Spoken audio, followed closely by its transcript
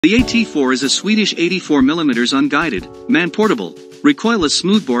The AT4 is a Swedish 84mm unguided, man-portable, recoilless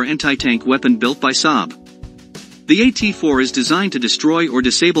smoothbore anti-tank weapon built by Saab. The AT4 is designed to destroy or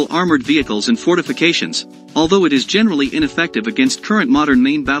disable armored vehicles and fortifications, although it is generally ineffective against current modern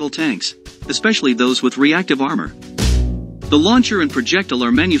main battle tanks, especially those with reactive armor. The launcher and projectile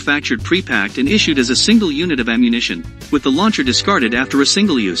are manufactured pre-packed and issued as a single unit of ammunition, with the launcher discarded after a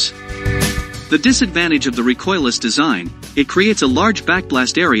single use. The disadvantage of the recoilless design: it creates a large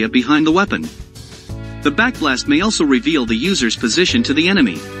backblast area behind the weapon. The backblast may also reveal the user's position to the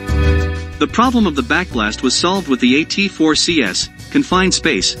enemy. The problem of the backblast was solved with the AT4 CS, confined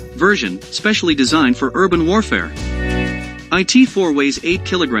space, version, specially designed for urban warfare. AT4 weighs 8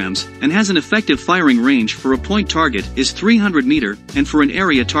 kilograms, and has an effective firing range for a point target is 300 meter, and for an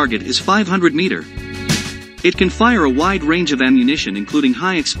area target is 500 meter. It can fire a wide range of ammunition including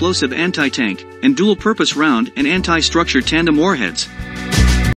high-explosive anti-tank, and dual-purpose round and anti-structure tandem warheads.